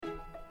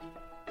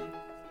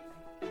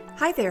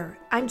Hi there,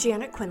 I'm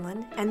Janet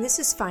Quinlan, and this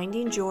is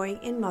Finding Joy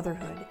in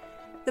Motherhood,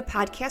 the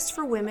podcast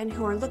for women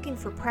who are looking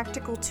for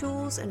practical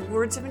tools and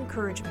words of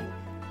encouragement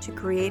to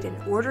create an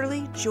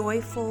orderly,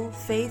 joyful,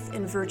 faith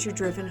and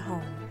virtue-driven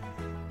home.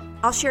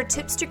 I'll share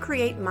tips to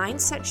create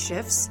mindset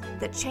shifts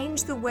that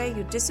change the way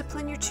you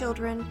discipline your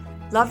children,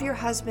 love your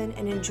husband,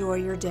 and enjoy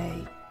your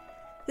day.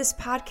 This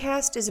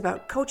podcast is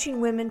about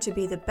coaching women to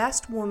be the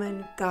best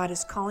woman God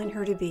is calling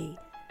her to be.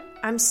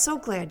 I'm so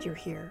glad you're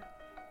here.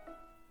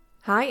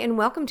 Hi, and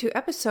welcome to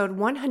episode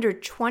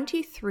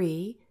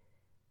 123,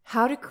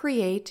 How to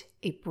Create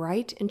a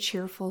Bright and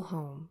Cheerful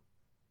Home.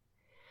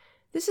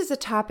 This is a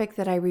topic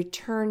that I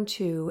return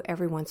to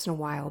every once in a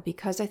while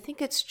because I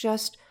think it's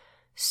just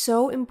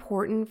so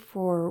important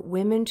for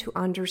women to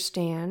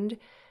understand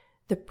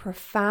the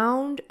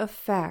profound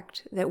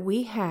effect that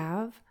we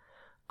have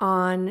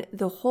on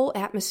the whole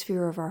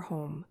atmosphere of our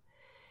home.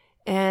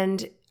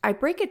 And I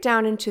break it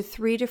down into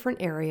three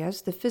different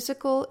areas: the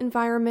physical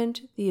environment,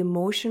 the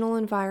emotional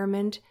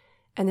environment,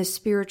 and the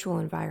spiritual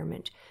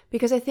environment,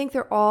 because I think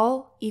they're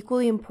all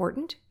equally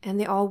important and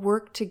they all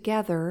work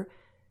together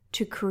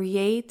to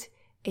create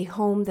a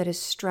home that is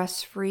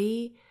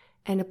stress-free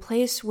and a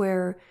place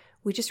where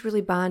we just really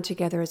bond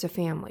together as a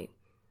family.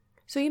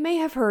 So you may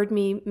have heard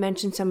me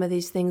mention some of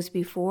these things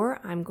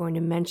before. I'm going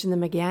to mention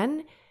them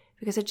again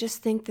because I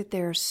just think that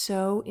they're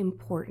so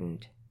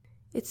important.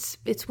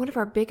 It's one of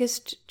our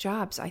biggest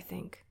jobs, I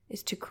think,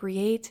 is to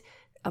create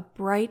a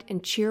bright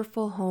and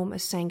cheerful home, a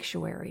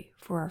sanctuary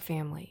for our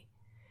family.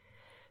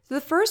 So the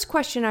first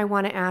question I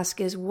want to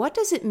ask is, what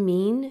does it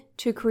mean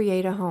to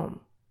create a home?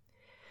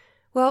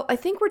 Well, I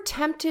think we're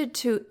tempted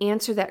to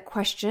answer that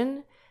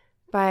question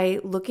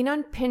by looking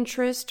on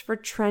Pinterest for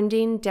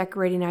trending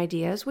decorating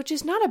ideas, which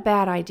is not a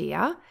bad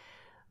idea,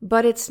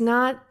 but it's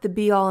not the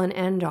be-all and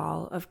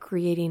end-all of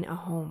creating a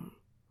home.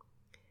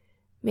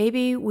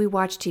 Maybe we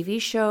watch TV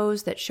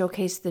shows that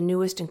showcase the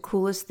newest and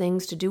coolest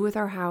things to do with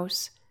our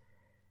house,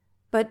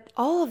 but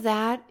all of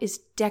that is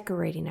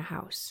decorating a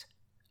house.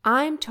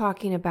 I'm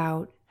talking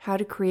about how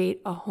to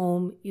create a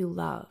home you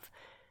love.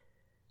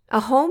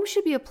 A home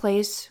should be a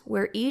place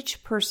where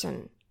each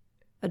person,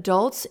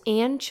 adults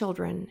and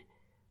children,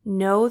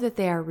 know that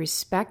they are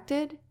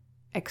respected,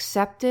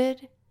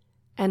 accepted,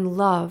 and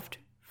loved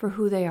for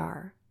who they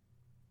are.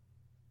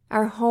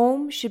 Our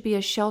home should be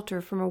a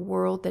shelter from a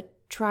world that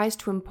tries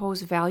to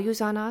impose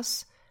values on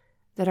us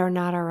that are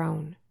not our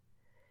own.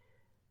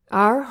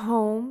 Our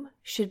home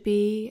should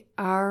be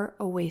our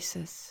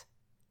oasis.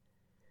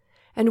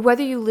 And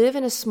whether you live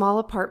in a small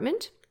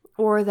apartment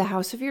or the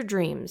house of your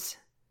dreams,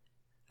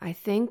 I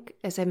think,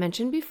 as I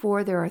mentioned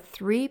before, there are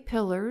three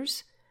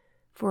pillars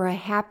for a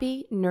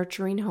happy,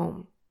 nurturing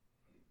home: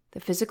 the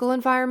physical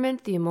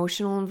environment, the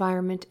emotional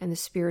environment, and the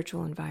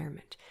spiritual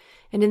environment.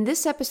 And in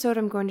this episode,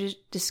 I'm going to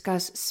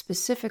discuss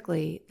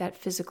specifically that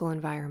physical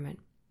environment.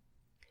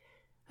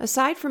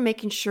 Aside from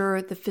making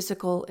sure the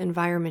physical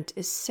environment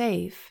is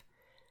safe,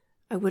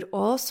 I would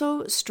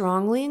also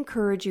strongly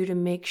encourage you to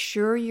make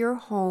sure your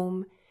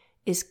home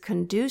is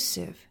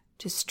conducive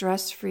to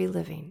stress-free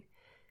living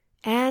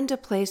and a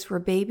place where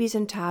babies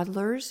and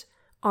toddlers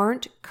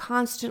aren't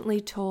constantly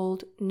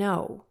told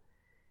no.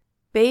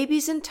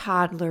 Babies and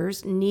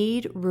toddlers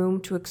need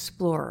room to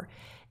explore,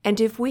 and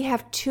if we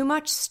have too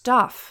much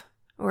stuff,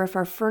 or if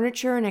our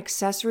furniture and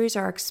accessories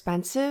are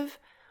expensive,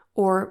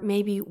 or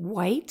maybe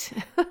white,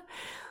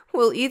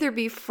 we'll either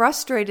be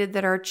frustrated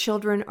that our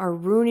children are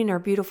ruining our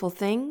beautiful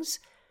things,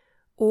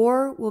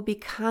 or we'll be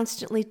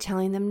constantly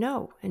telling them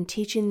no and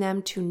teaching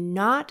them to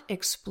not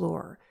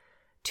explore,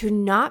 to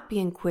not be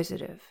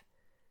inquisitive.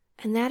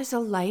 And that is a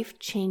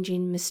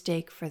life-changing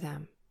mistake for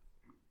them.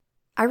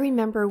 I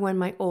remember when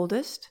my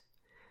oldest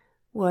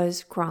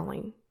was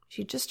crawling.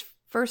 She just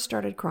first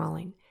started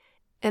crawling.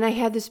 And I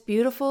had this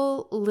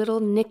beautiful little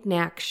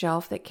knick-knack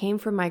shelf that came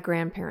from my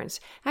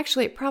grandparents.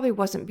 Actually, it probably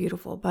wasn't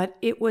beautiful, but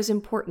it was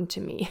important to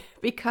me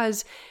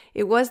because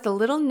it was the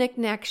little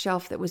knick-knack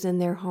shelf that was in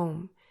their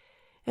home.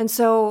 And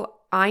so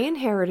I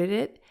inherited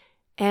it,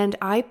 and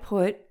I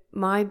put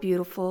my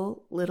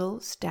beautiful little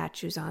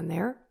statues on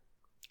there.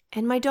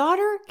 And my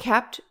daughter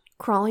kept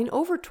crawling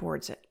over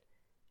towards it,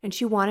 and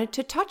she wanted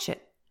to touch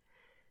it.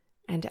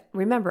 And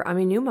remember, I'm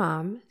a new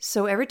mom,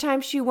 so every time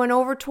she went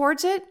over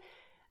towards it,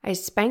 I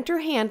spanked her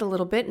hand a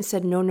little bit and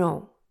said,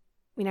 no.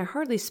 I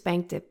hardly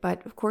spanked it,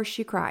 but of course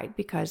she cried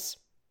because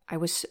I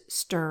was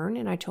stern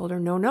and I told her,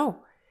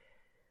 no.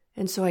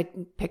 And so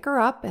I'd pick her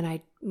up and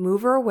I'd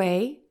move her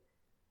away.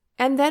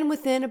 And then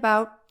within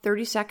about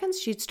 30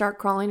 seconds, she'd start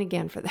crawling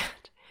again for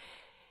that.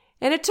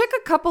 And it took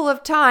a couple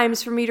of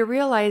times for me to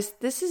realize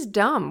this is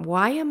dumb.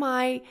 Why am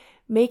I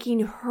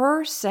making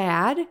her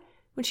sad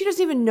when she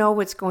doesn't even know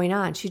what's going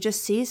on? She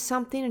just sees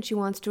something and she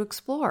wants to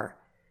explore.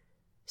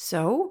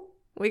 So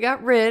we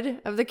got rid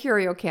of the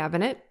curio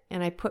cabinet,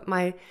 and I put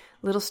my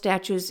little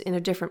statues in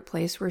a different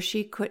place where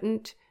she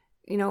couldn't,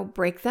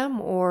 break them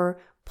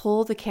or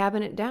pull the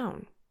cabinet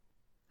down.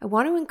 I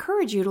want to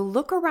encourage you to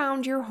look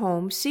around your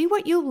home, see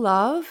what you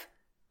love,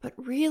 but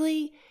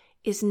really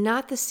is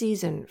not the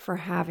season for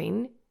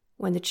having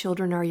when the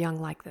children are young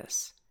like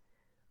this.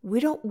 We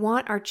don't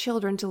want our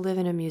children to live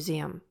in a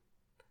museum.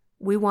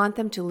 We want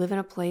them to live in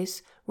a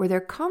place where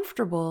they're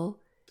comfortable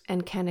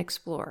and can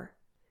explore.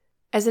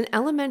 As an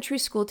elementary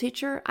school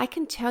teacher, I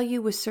can tell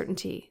you with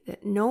certainty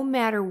that no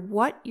matter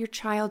what your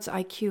child's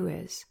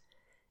IQ is,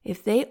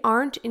 if they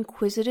aren't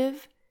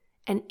inquisitive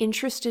and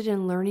interested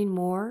in learning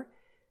more,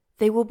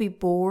 they will be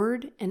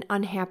bored and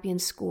unhappy in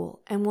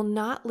school and will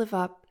not live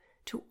up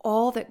to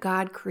all that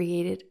God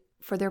created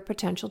for their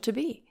potential to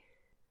be.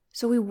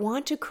 So we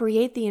want to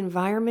create the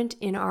environment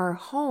in our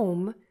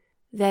home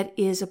that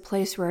is a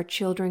place where our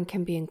children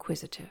can be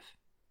inquisitive.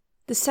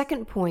 The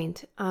second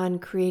point on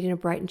creating a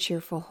bright and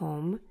cheerful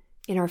home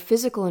in our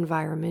physical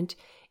environment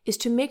is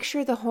to make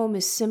sure the home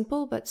is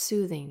simple but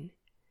soothing.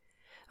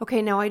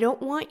 Okay, now I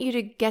don't want you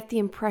to get the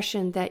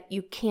impression that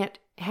you can't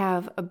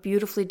have a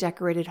beautifully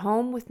decorated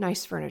home with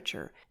nice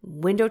furniture,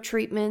 window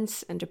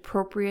treatments, and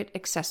appropriate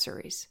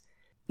accessories.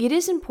 It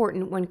is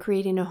important when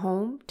creating a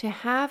home to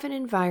have an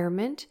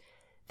environment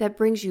that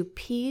brings you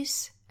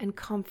peace and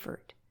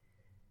comfort.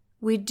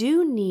 We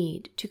do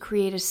need to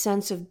create a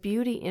sense of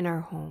beauty in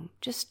our home,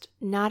 just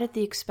not at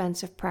the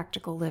expense of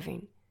practical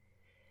living.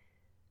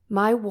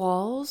 My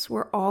walls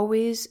were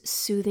always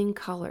soothing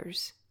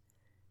colors.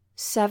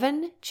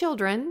 7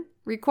 children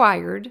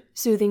required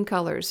soothing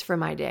colors for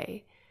my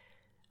day.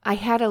 I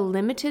had a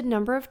limited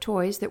number of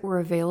toys that were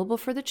available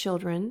for the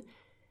children,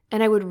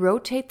 and I would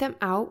rotate them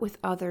out with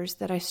others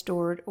that I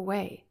stored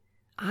away.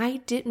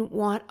 I didn't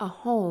want a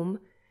home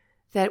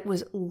that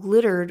was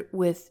littered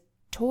with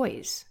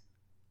toys.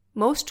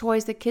 Most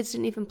toys that kids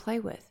didn't even play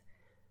with.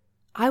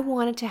 I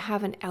wanted to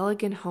have an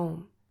elegant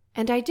home,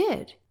 and I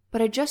did,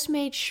 but I just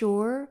made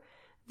sure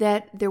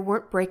that there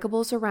weren't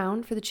breakables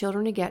around for the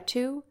children to get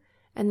to,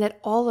 and that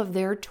all of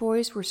their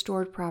toys were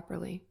stored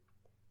properly.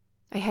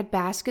 I had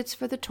baskets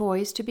for the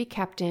toys to be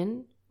kept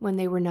in when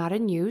they were not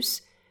in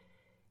use,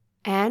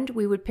 and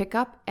we would pick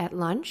up at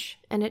lunch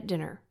and at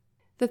dinner.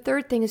 The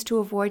third thing is to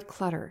avoid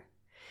clutter.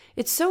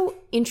 It's so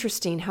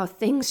interesting how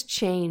things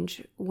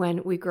change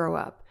when we grow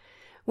up.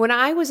 When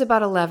I was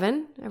about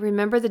 11, I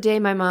remember the day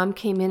my mom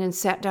came in and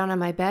sat down on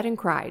my bed and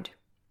cried.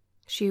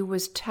 She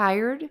was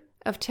tired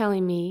of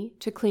telling me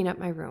to clean up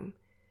my room.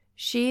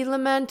 She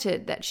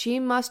lamented that she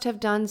must have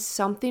done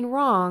something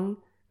wrong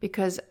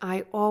because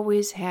I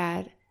always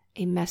had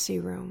a messy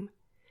room.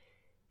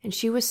 And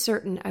she was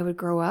certain I would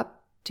grow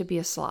up to be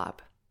a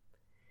slob.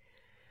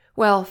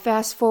 Well,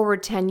 fast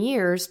forward 10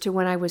 years to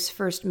when I was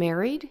first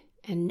married,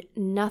 and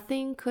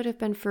nothing could have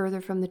been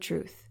further from the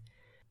truth.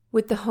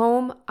 With the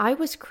home I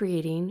was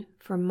creating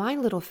for my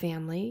little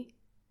family,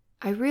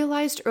 I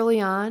realized early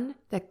on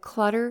that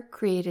clutter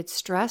created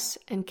stress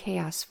and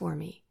chaos for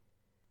me.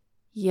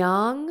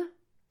 Young,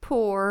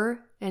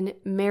 poor, and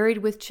married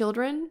with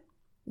children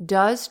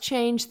does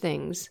change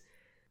things.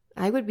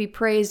 I would be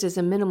praised as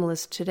a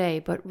minimalist today,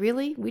 but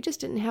really, we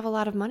just didn't have a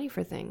lot of money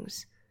for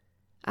things.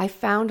 I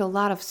found a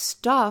lot of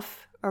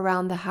stuff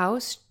around the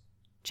house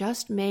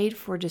just made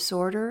for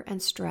disorder and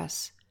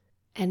stress.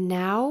 And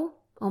now,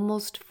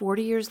 almost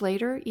 40 years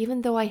later,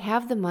 even though I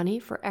have the money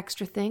for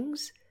extra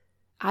things,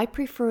 I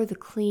prefer the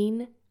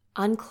clean,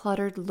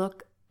 uncluttered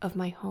look of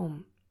my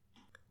home.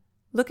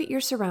 Look at your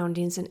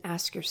surroundings and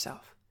ask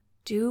yourself,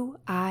 do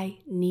I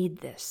need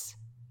this?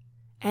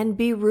 And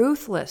be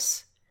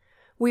ruthless.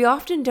 We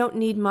often don't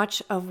need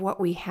much of what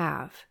we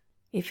have.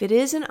 If it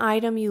is an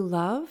item you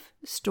love,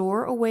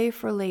 store away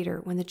for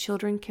later when the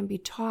children can be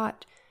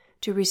taught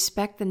to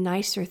respect the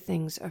nicer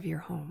things of your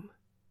home.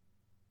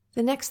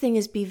 The next thing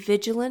is be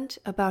vigilant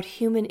about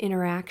human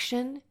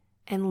interaction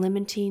and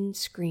limiting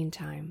screen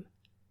time.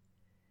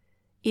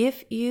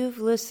 If you've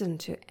listened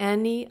to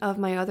any of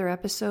my other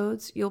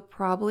episodes, you'll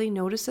probably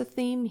notice a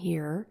theme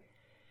here.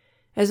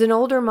 As an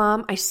older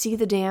mom, I see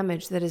the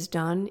damage that is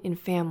done in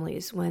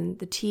families when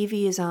the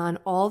TV is on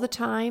all the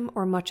time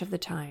or much of the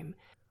time,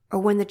 or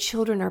when the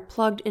children are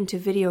plugged into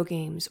video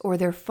games or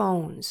their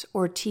phones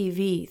or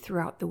TV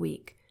throughout the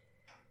week.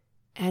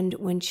 And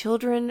when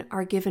children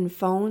are given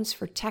phones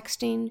for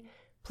texting,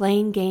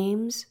 playing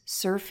games,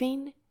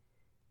 surfing,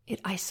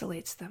 it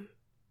isolates them.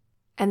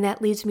 And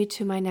that leads me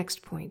to my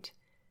next point.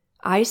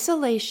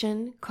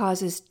 Isolation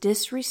causes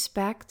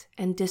disrespect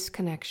and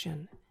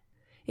disconnection.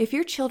 If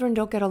your children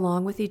don't get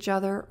along with each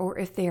other or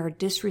if they are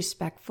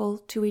disrespectful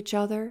to each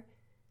other,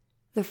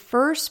 the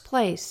first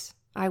place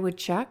I would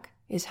check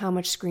is how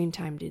much screen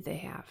time do they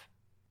have.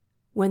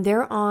 When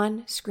they're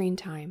on screen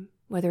time,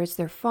 whether it's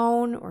their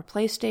phone or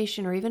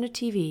PlayStation or even a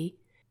TV,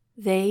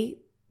 they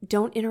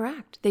don't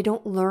interact. They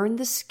don't learn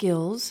the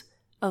skills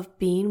of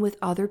being with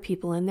other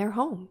people in their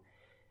home.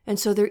 And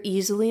so they're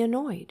easily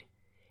annoyed.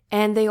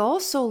 And they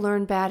also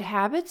learn bad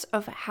habits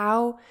of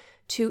how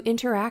to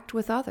interact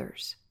with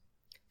others.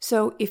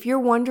 So if you're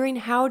wondering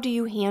how do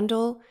you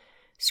handle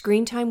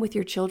screen time with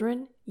your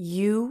children,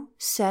 you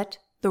set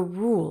the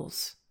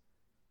rules.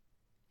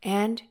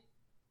 And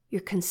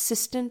you're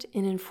consistent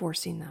in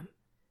enforcing them.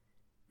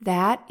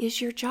 That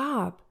is your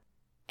job.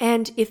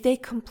 And if they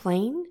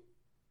complain,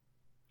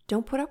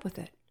 don't put up with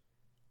it.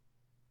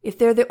 If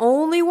they're the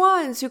only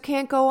ones who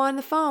can't go on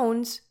the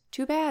phones,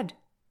 too bad.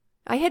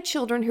 I had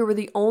children who were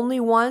the only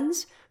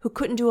ones who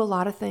couldn't do a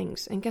lot of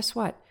things. And guess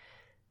what?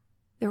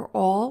 They're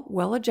all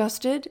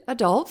well-adjusted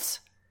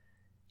adults,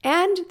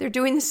 and they're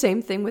doing the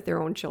same thing with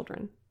their own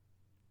children.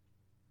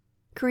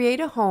 Create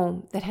a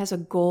home that has a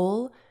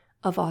goal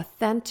of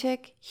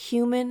authentic,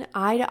 human,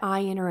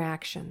 eye-to-eye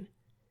interaction.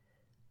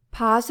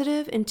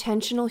 Positive,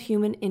 intentional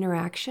human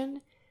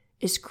interaction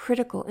is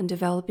critical in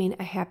developing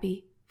a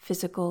happy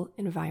physical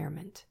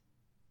environment.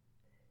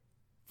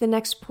 The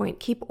next point,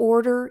 keep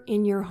order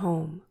in your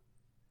home.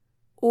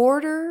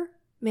 Order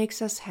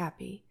makes us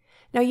happy.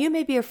 Now, you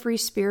may be a free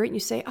spirit and you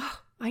say,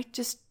 I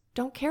just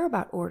don't care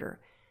about order.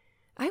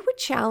 I would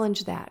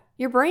challenge that.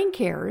 Your brain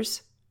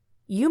cares.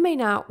 You may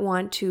not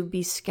want to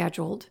be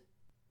scheduled,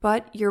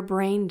 but your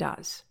brain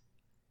does.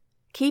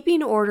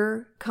 Keeping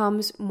order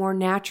comes more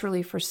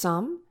naturally for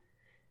some,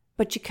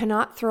 but you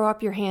cannot throw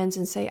up your hands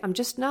and say, I'm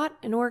just not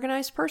an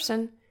organized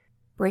person.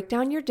 Break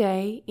down your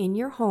day in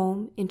your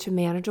home into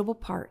manageable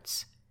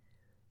parts.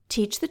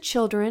 Teach the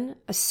children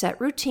a set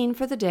routine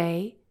for the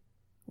day.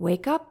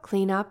 Wake up,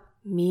 clean up,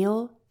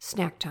 meal,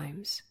 snack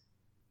times.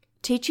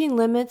 Teaching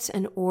limits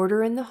and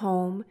order in the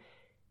home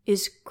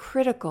is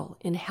critical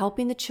in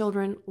helping the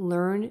children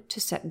learn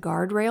to set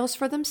guardrails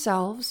for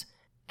themselves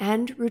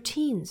and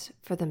routines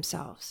for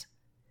themselves.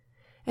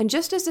 And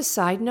just as a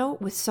side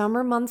note, with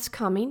summer months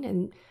coming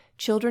and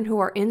children who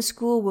are in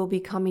school will be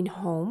coming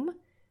home,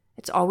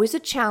 it's always a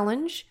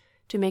challenge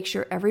to make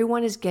sure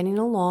everyone is getting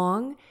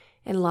along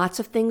and lots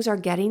of things are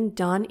getting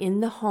done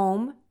in the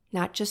home,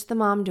 not just the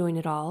mom doing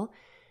it all.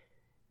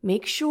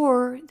 Make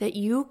sure that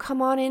you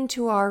come on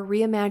into our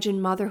Reimagine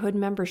Motherhood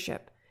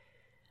membership.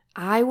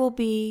 I will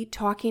be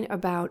talking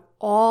about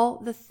all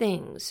the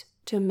things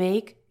to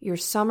make your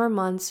summer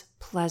months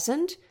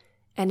pleasant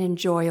and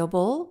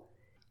enjoyable,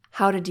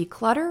 how to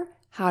declutter,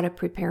 how to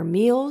prepare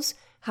meals,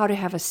 how to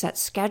have a set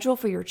schedule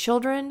for your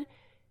children,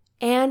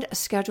 and a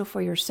schedule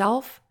for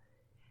yourself.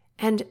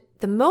 And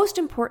the most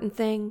important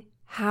thing,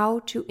 how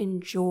to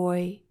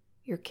enjoy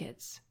your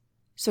kids.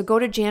 So go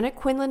to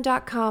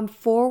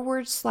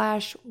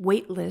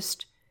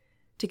janetquinlan.com/waitlist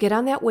to get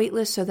on that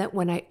waitlist so that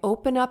when I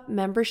open up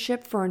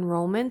membership for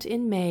enrollment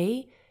in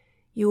May,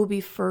 you will be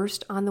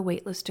first on the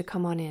waitlist to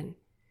come on in.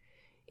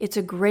 It's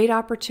a great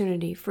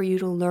opportunity for you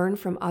to learn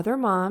from other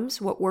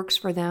moms what works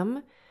for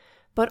them,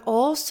 but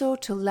also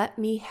to let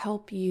me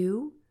help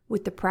you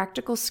with the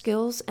practical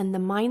skills and the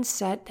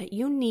mindset that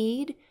you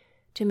need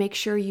to make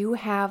sure you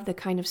have the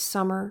kind of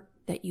summer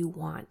that you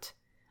want.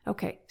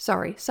 Okay,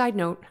 sorry, side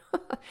note.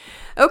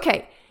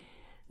 Okay,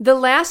 the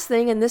last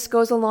thing, and this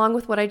goes along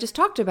with what I just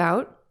talked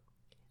about,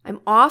 I'm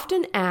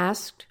often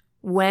asked,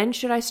 when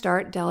should I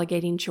start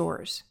delegating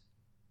chores?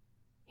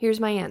 Here's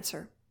my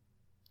answer.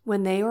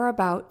 When they are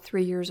about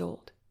 3 years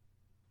old.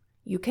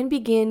 You can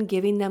begin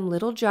giving them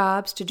little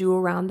jobs to do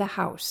around the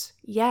house.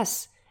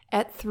 Yes,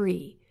 at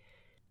 3.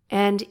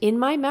 And in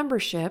my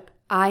membership,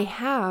 I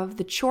have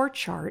the chore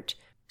chart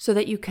so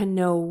that you can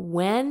know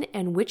when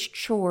and which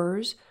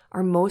chores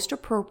are most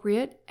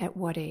appropriate at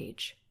what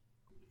age.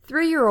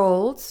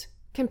 3-year-olds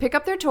can pick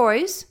up their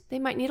toys. They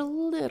might need a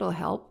little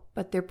help,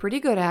 but they're pretty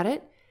good at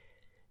it.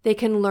 They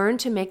can learn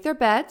to make their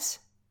beds,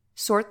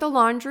 sort the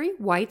laundry,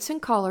 whites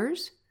and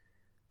colors.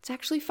 It's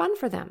actually fun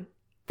for them.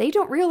 They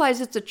don't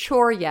realize it's a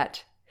chore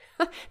yet.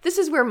 This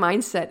is where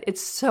mindset,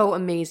 it's so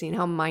amazing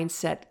how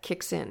mindset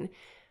kicks in.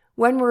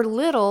 When we're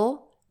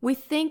little, we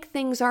think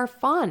things are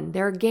fun,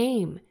 they're a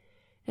game.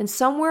 And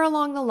somewhere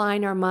along the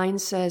line, our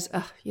mind says,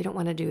 you don't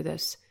want to do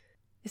this.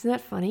 Isn't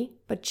that funny?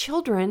 But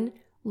children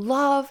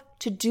love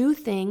to do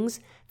things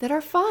that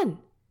are fun.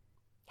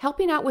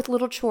 Helping out with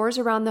little chores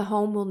around the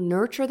home will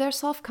nurture their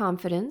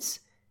self-confidence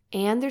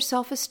and their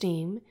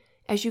self-esteem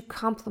as you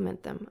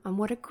compliment them on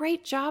what a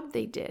great job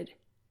they did.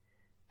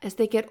 As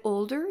they get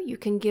older, you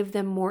can give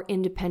them more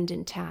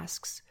independent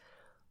tasks,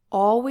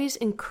 always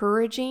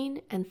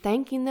encouraging and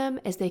thanking them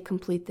as they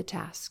complete the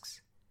tasks.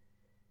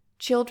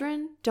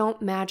 Children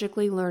don't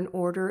magically learn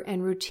order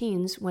and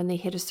routines when they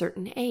hit a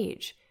certain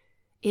age.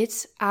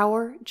 It's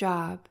our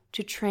job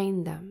to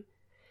train them.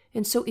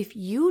 And so if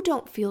you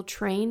don't feel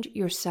trained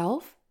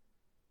yourself,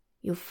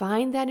 you'll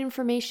find that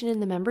information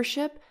in the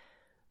membership,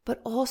 but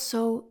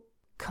also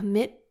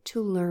commit to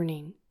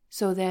learning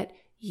so that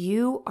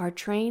you are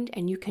trained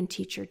and you can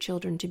teach your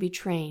children to be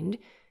trained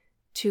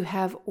to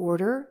have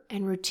order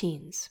and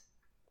routines.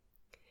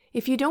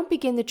 If you don't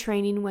begin the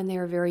training when they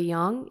are very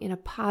young in a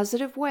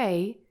positive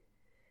way,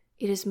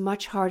 it is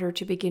much harder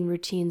to begin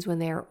routines when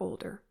they are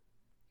older.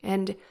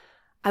 And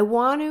I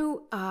want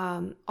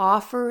to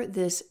offer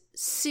this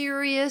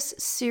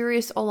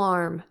serious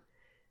alarm.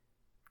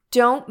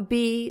 Don't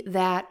be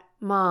that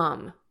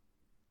mom.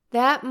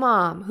 That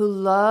mom who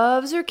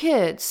loves her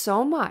kids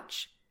so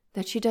much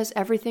that she does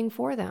everything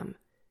for them.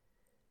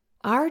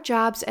 Our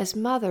jobs as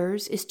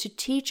mothers is to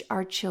teach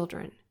our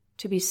children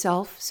to be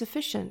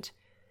self-sufficient.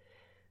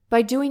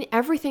 By doing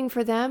everything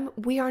for them,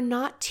 we are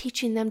not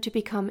teaching them to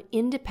become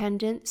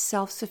independent,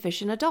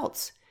 self-sufficient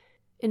adults.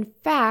 In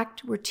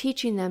fact, we're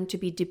teaching them to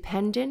be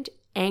dependent,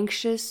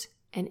 anxious,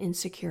 and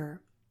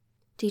insecure.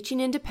 Teaching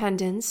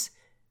independence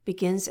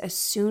begins as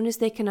soon as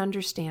they can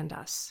understand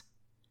us.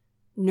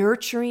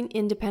 Nurturing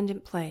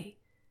independent play,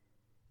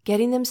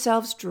 getting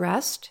themselves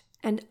dressed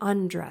and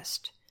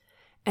undressed,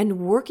 and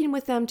working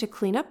with them to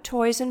clean up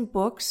toys and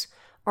books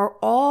are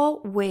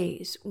all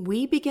ways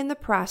we begin the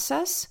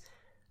process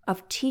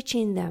of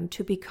teaching them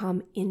to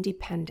become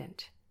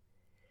independent.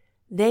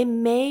 They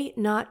may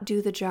not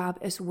do the job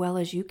as well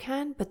as you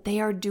can, but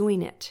they are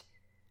doing it,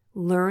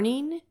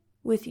 learning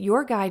with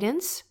your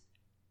guidance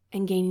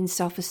and gaining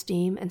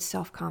self-esteem and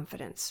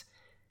self-confidence.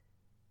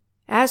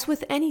 As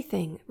with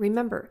anything,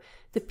 remember,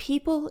 the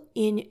people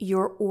in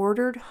your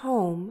ordered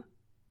home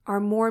are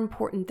more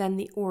important than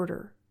the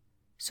order.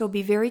 So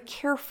be very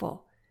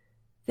careful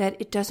that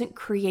it doesn't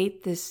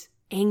create this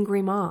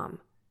angry mom.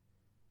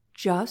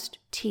 Just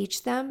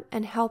teach them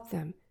and help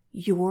them.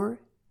 You're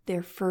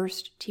their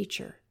first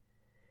teacher.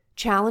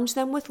 Challenge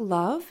them with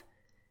love.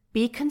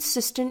 Be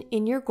consistent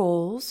in your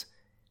goals.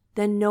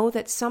 Then know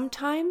that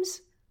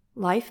sometimes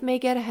life may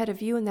get ahead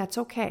of you, and that's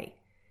okay.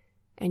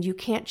 And you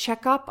can't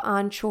check up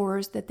on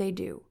chores that they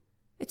do.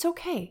 It's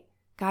okay.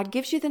 God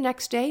gives you the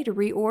next day to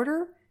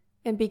reorder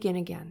and begin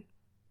again.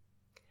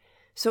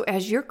 So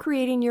as you're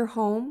creating your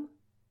home,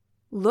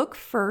 look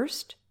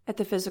first at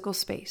the physical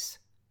space.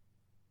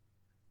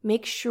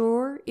 Make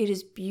sure it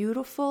is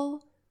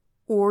beautiful,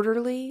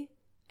 orderly,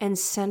 and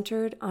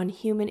centered on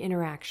human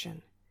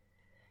interaction.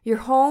 Your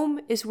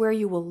home is where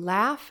you will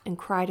laugh and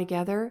cry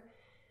together,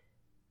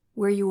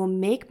 where you will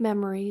make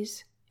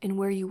memories, and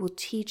where you will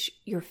teach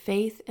your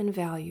faith and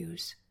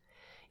values.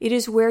 It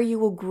is where you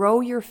will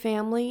grow your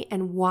family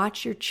and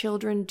watch your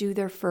children do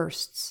their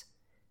firsts,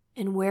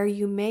 and where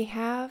you may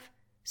have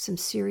some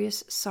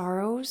serious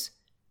sorrows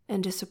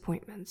and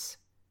disappointments.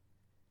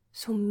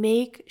 So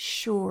make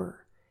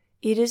sure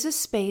it is a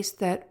space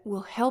that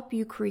will help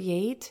you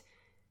create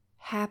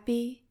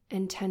happy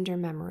and tender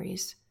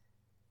memories.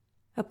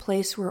 A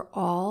place where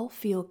all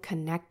feel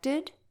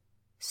connected,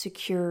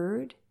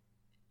 secured,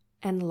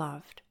 and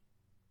loved.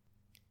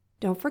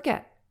 Don't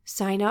forget,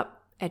 sign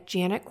up at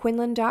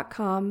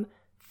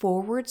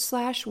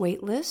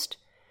janetquinlan.com/waitlist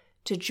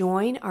to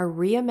join our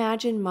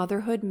Reimagine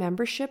Motherhood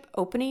membership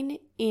opening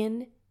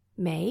in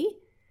May.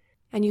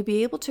 And you'll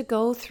be able to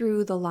go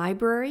through the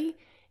library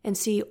and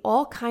see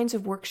all kinds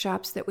of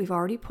workshops that we've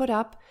already put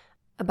up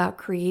about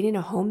creating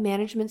a home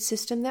management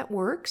system that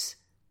works,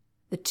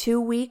 the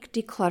 2-week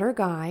declutter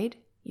guide.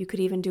 You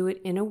could even do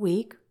it in a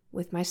week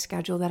with my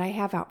schedule that I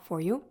have out for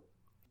you,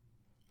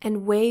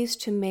 and ways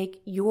to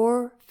make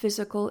your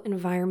physical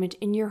environment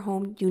in your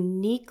home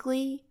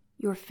uniquely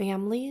your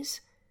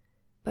family's,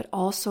 but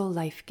also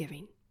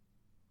life-giving.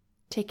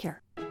 Take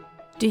care.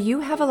 Do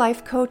you have a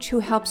life coach who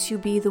helps you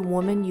be the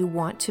woman you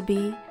want to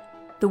be,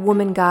 the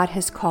woman God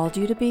has called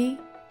you to be?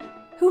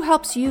 Who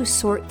helps you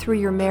sort through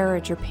your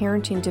marriage or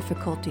parenting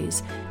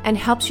difficulties and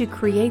helps you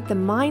create the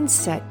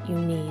mindset you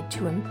need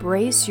to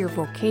embrace your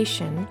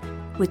vocation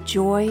with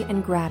joy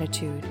and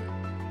gratitude?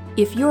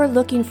 If you're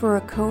looking for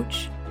a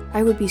coach,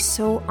 I would be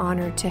so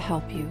honored to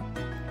help you.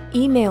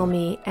 Email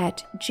me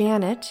at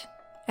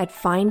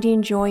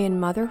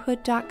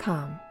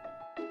janet@findingjoyinmotherhood.com.